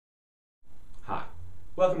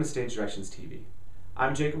Welcome to Stage Directions TV.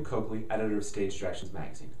 I'm Jacob Coakley, editor of Stage Directions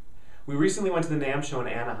magazine. We recently went to the NAMM show in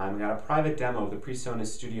Anaheim and got a private demo of the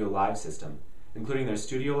PreSonus StudioLive system, including their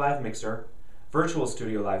StudioLive mixer, Virtual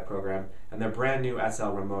StudioLive program, and their brand new SL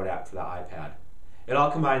remote app for the iPad. It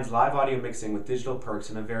all combines live audio mixing with digital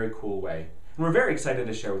perks in a very cool way, and we're very excited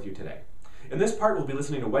to share with you today. In this part, we'll be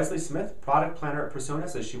listening to Wesley Smith, product planner at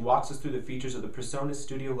PreSonus, as she walks us through the features of the PreSonus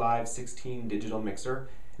StudioLive 16 digital mixer,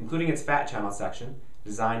 including its fat channel section,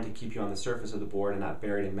 designed to keep you on the surface of the board and not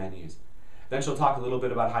buried in menus. Then she'll talk a little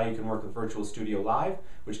bit about how you can work with Virtual StudioLive,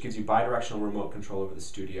 which gives you bi-directional remote control over the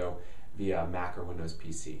studio via Mac or Windows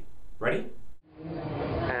PC. Ready?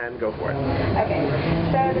 And go for it. Okay,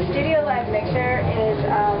 so the StudioLive mixer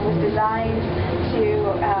was designed to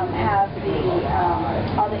have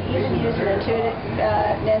all the ease of use and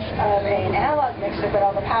intuitiveness of an analog mixer, but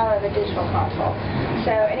all the power of a digital console.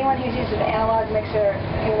 So anyone who's used an analog mixer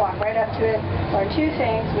can walk right up to it, learn two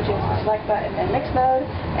things, which is the select button and mix mode,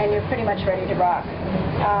 and you're pretty much ready to rock.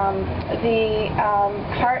 The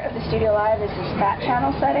heart of the StudioLive is this fat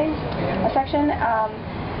channel settings section.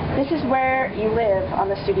 This is where you live on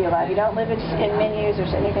the StudioLive. You don't live in menus or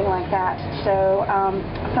anything like that. So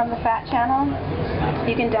from the fat channel,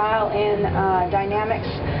 you can dial in dynamics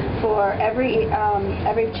for every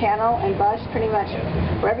channel and bus, pretty much.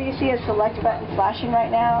 Wherever you see a select button flashing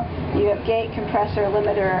right now, you have gate, compressor,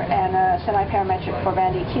 limiter, and a semi-parametric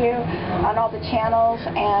 4-band EQ. On all the channels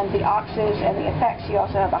and the auxes and the effects, you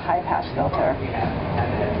also have a high-pass filter.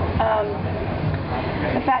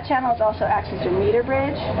 The fat channels also acts as your meter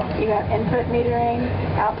bridge. You have input metering,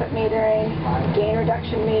 output metering, gain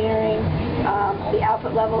reduction metering, the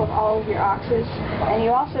output level of all of your auxes, and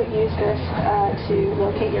you also use this to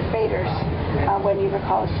locate your faders when you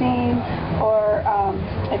recall a scene, or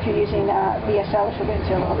if you're using VSL, which we'll get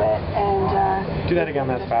into a little bit. And do that again.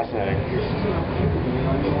 That's fascinating.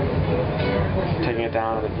 Taking it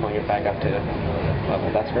down and then pulling it back up to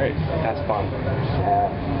level. That's great. That's fun.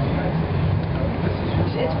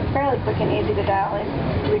 It's fairly quick and easy to dial in.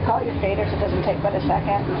 To recall your faders, it doesn't take but a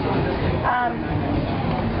second.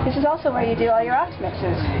 This is also where you do all your aux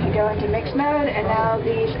mixes. You go into mix mode, and now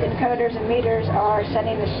these encoders and meters are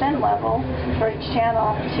setting the send level for each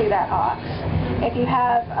channel to that aux. If you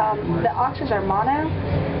have, the auxes are mono,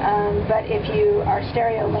 but if you are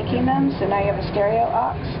stereo linking them, so now you have a stereo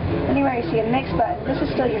aux, anywhere you see a mix button, this is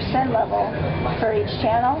still your send level for each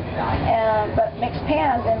channel, but mix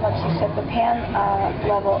pan then lets you set the pan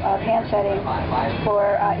level, pan setting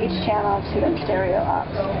for each channel to the stereo aux.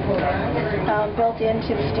 Built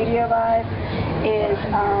into the StudioLive is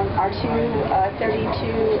our two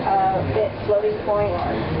 32-bit floating point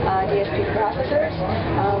DSP processors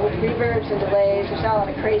with reverbs and delays. There's not a lot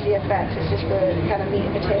of crazy effects. It's just the kind of meat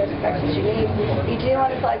and potatoes effects that you need. You do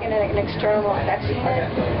want to plug in an external effects unit.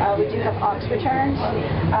 We do have aux returns,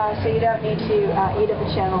 so you don't need to eat up a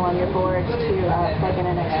channel on your boards to plug in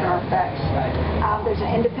an external effects. There's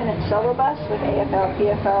an independent solo bus with AFL,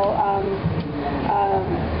 PFL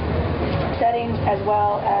settings, as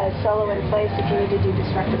well as solo in place if you need to do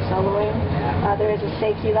destructive soloing. There is a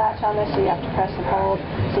safety latch on this, so you have to press and hold,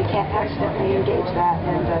 so you can't accidentally engage that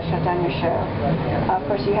and shut down your show. Of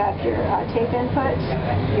course, you have your tape inputs.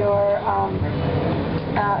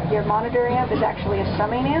 Your monitor amp is actually a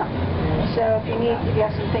summing amp. So if you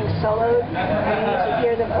have some things soloed and you need to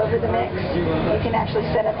hear them over the mix, you can actually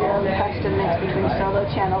set up your own custom mix between solo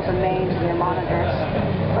channels and mains and your monitors.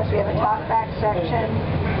 Of course, we have a talkback section.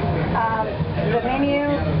 The menu,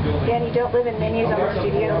 again, you don't live in menus on the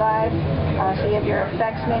StudioLive, so you have your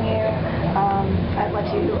effects menu. That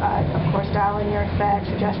lets you, of course, dial in your effects,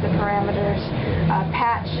 adjust the parameters,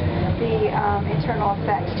 patch the internal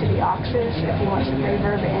effects to the auxes if you want some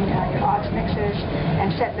reverb in your aux mixes,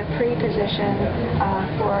 and set the pre-position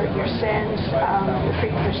for your sends.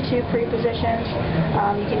 There's two pre-positions.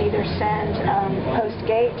 You can either send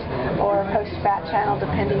post-gate or post-fat channel,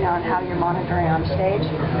 depending on how you're monitoring on stage.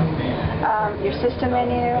 Your system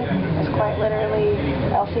menu is quite literally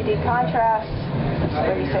LCD contrast. This is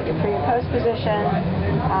where you set your pre and post position.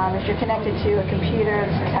 If you're connected to a computer,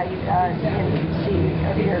 this is how you can see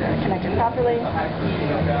if you're connected properly.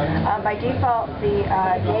 By default, the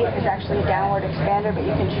gate is actually a downward expander, but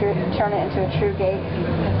you can turn it into a true gate if you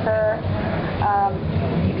prefer.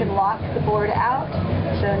 You can lock the board out,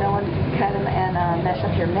 so no one can come and mess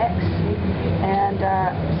up your mix.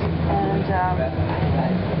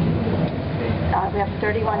 We have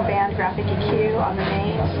 31-band graphic EQ on the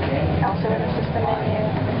mains, also in the system menu,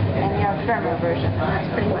 and you have a firmware version, and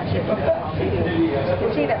that's pretty much it for the LCD. You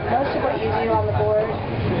can see that most of what you do on the board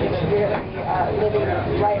is really living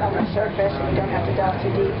right on the surface, and you don't have to delve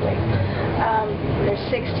too deeply. There's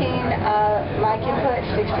 16 mic inputs,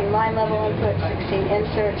 16 line level inputs, 16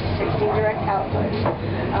 inserts, 16 direct outputs.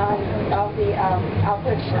 All the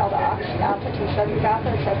outputs, all the aux outputs and subgroup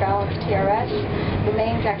outputs are balanced TRS. The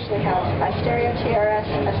mains actually have stereo TRS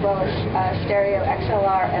as well as stereo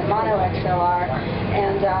XLR and mono XLR.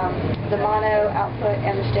 And the mono output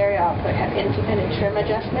and the stereo output have independent trim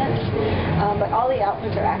adjustments. But all the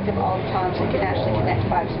outputs are active all the time, so you can actually connect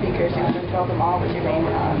 5 speakers and control them all with your main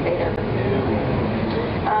fader.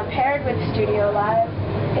 Paired with StudioLive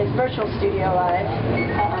is Virtual StudioLive.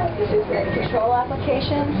 This is a control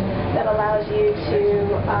application that allows you to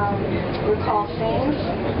recall scenes.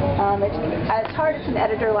 It's hard as an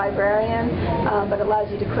editor librarian, but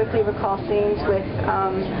allows you to quickly recall scenes with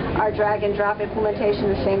our drag and drop implementation,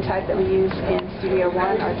 the same type that we use in Studio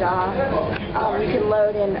One, our DAW. You can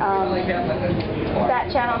load in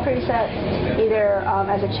fat channel presets, either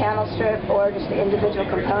as a channel strip or just the individual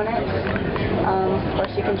components. Of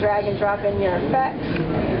course, you can drag and drop in your effects,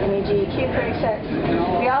 any GEQ presets.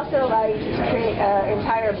 We also allow you to create an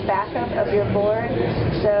entire backup of your board.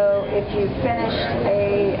 So if you finished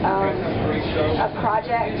a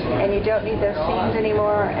project and you don't need those scenes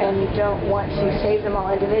anymore and you don't want to save them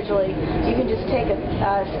all individually, you can just take a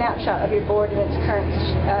snapshot of your board in its current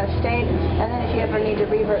state, and then if you ever need to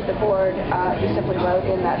revert the board, you simply load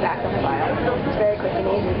in that backup file. It's very quick and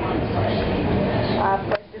easy.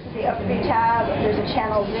 This is the overview tab. There's a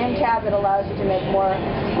channel zoom tab that allows you to make more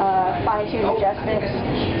fine-tuned adjustments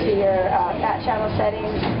to your fat channel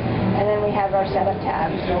settings. And then we have our setup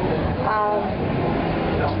tabs.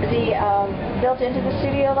 Built into the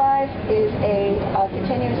StudioLive is a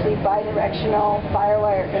continuously bi-directional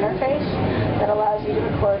FireWire interface that allows you to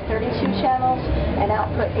record 32 channels and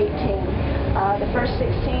output 18. The first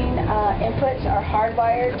 16 inputs are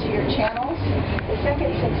hardwired to your channels. The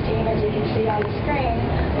second 16, as you can see on the screen,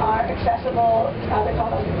 are accessible, they're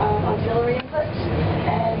called auxiliary inputs,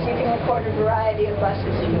 and you can record a variety of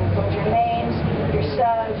buses. You can record your mains, your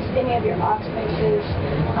subs, any of your aux mixes,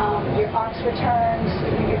 your aux returns,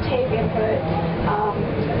 your tape input,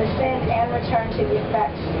 the send and return to the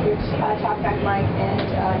effects, your talkback mic,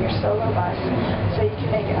 and your solo bus. So you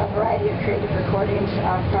can make a variety of creative recordings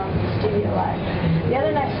from StudioLive. The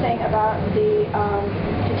other nice thing about the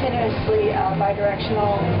continuously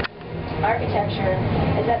bi-directional architecture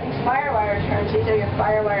is that these FireWire returns, these are your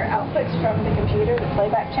FireWire outputs from the computer, the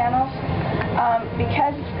playback channels.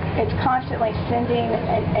 Because it's constantly sending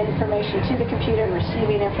information to the computer and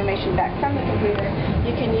receiving information back from the computer,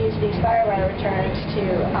 you can use these FireWire returns to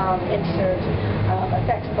insert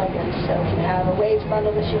effects plugins. So if you have a Waves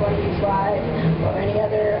bundle that you want to use live, or any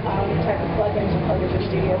other type of plugins or plugins for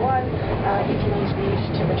Studio One, you can use these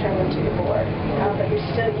to return them to your board. But you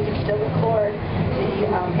can still record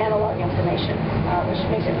the analog information, which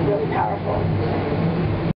makes it really powerful.